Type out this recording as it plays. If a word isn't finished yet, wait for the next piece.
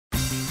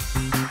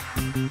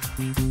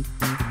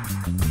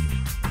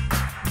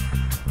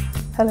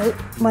Hello,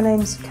 my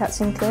name's Kat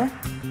Sinclair.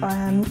 I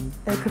am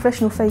a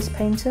professional face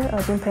painter.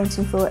 I've been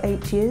painting for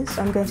 8 years.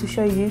 I'm going to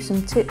show you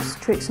some tips,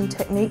 tricks and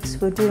techniques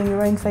for doing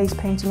your own face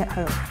painting at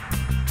home.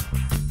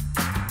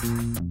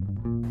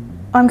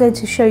 I'm going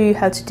to show you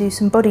how to do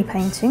some body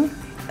painting.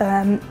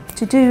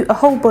 To do a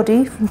whole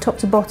body from top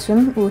to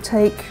bottom will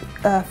take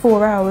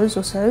 4 hours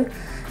or so.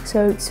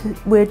 So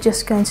we're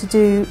just going to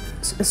do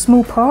a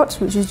small part,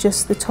 which is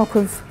just the top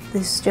of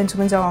this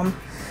gentleman's arm.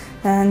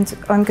 And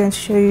I'm going to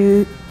show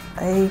you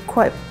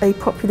quite a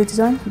popular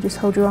design. You just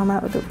hold your arm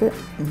out a little bit.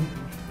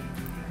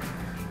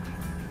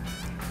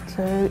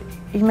 So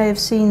you may have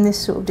seen this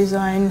sort of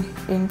design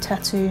in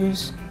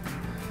tattoos.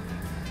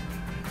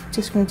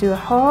 Just going to do a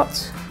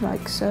heart,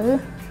 like so.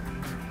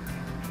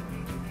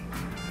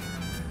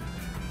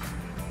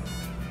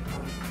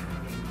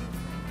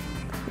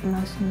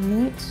 Nice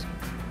and neat.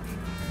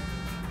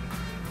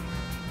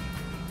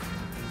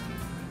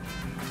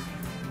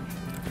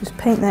 Just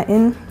paint that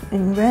in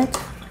red.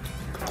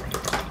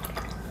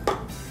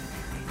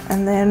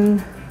 And then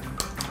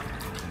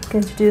I'm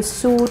going to do a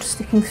sword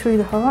sticking through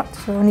the heart,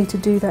 so I need to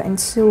do that in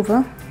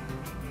silver.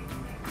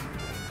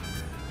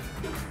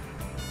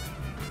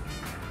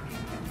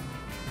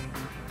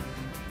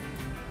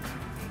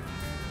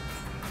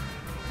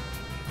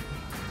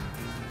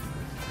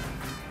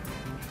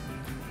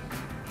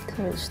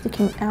 So it's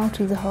sticking out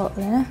of the heart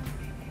there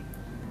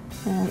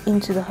and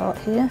into the heart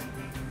here.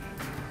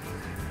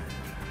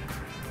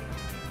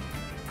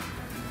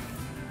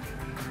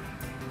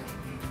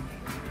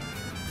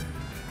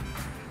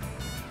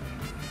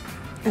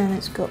 And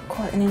it's got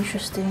quite an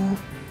interesting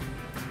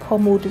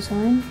pommel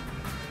design.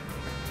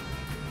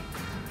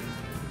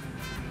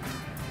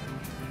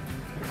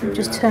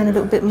 Just turn a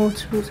little bit more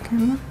towards the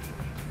camera.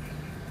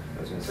 I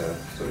was going to say,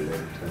 sorry, turn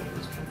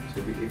this one. So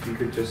if you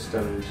could just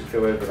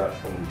go over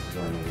that pommel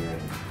design on the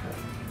end.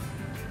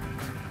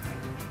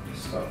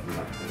 Just start from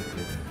that point of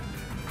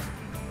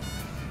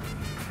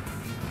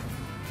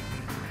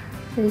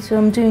view. Okay, so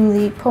I'm doing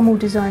the pommel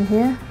design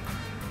here,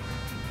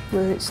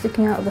 where it's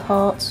sticking out of the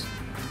heart.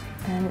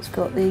 And it's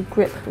got the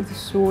grip of the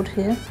sword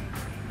here.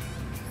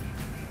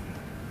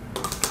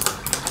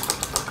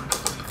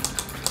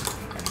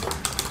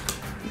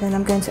 Then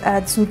I'm going to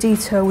add some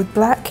detail with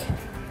black.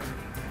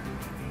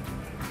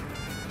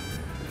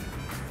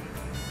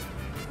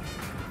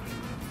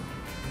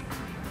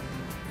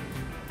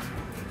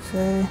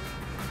 So you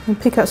can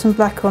pick up some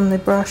black on the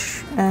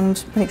brush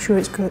and make sure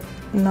it's got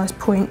a nice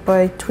point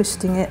by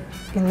twisting it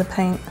in the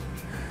paint.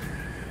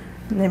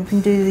 And then we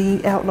can do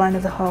the outline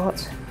of the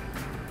heart.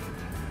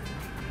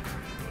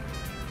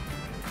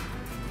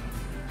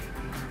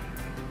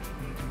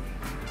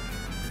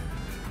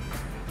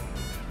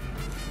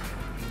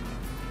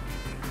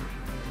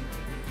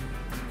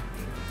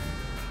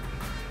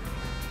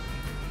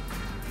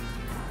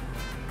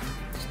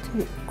 Do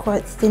it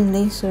quite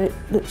thinly so it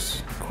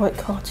looks quite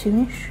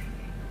cartoonish.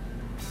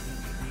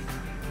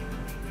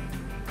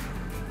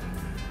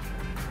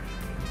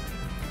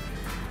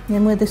 And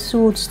then where the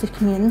sword's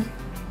sticking in,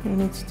 we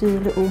need to do a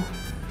little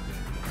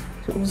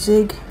sort of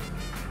zig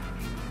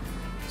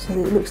so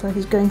that it looks like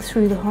it's going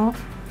through the heart.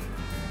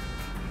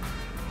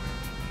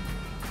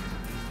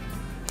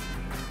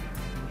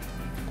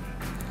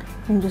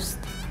 And just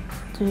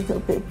do a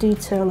little bit of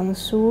detail on the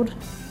sword.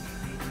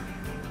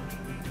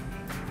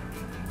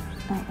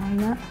 Outline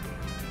that.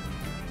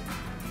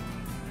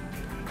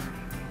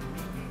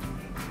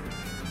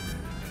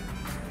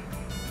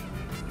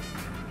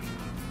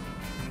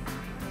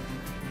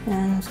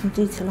 And some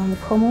detail on the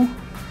pommel.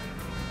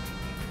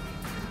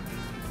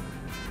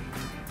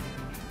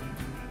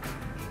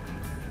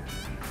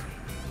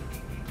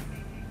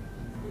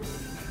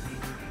 Just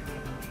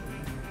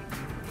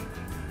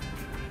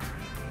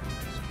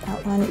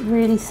outline it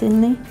really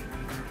thinly.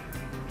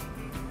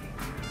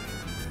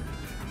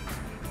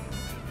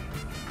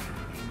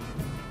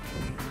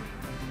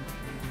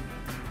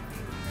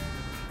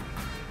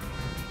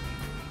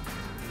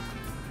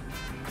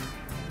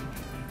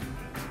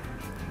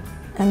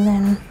 And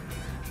then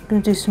I'm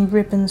going to do some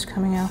ribbons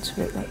coming out of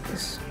it like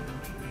this.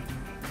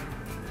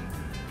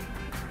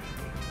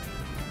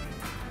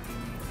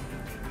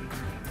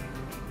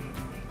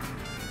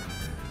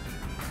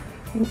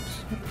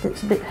 Oops,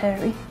 it's a bit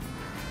hairy.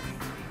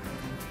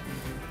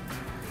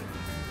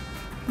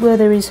 Where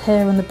there is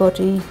hair on the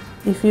body,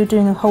 if you're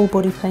doing a whole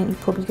body paint, you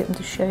probably get them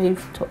to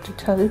shave top to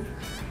toe.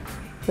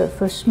 But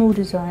for a small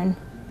design,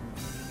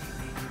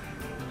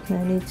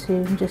 no need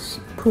to, just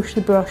push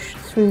the brush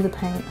through the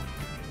paint.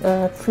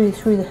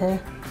 Through the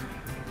hair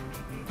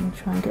and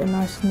try and get a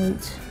nice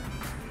neat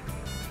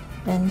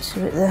end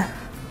to it there.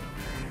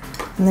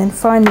 And then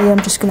finally I'm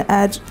just going to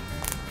add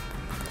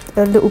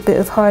a little bit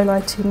of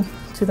highlighting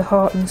to the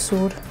heart and the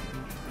sword.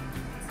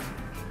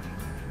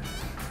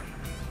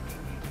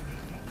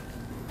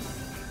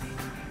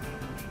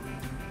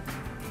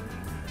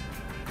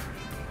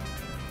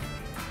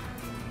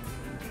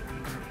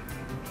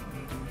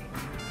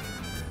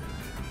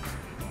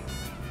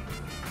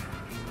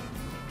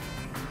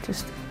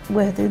 Just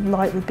where the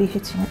light would be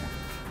hitting it,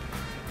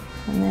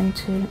 and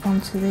then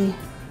onto the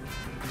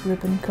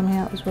ribbon coming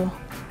out as well.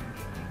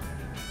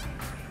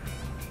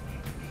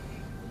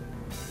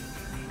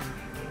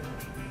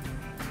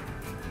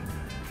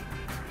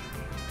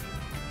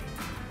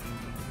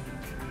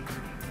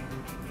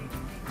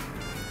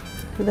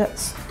 So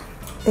that's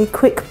a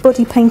quick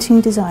body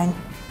painting design.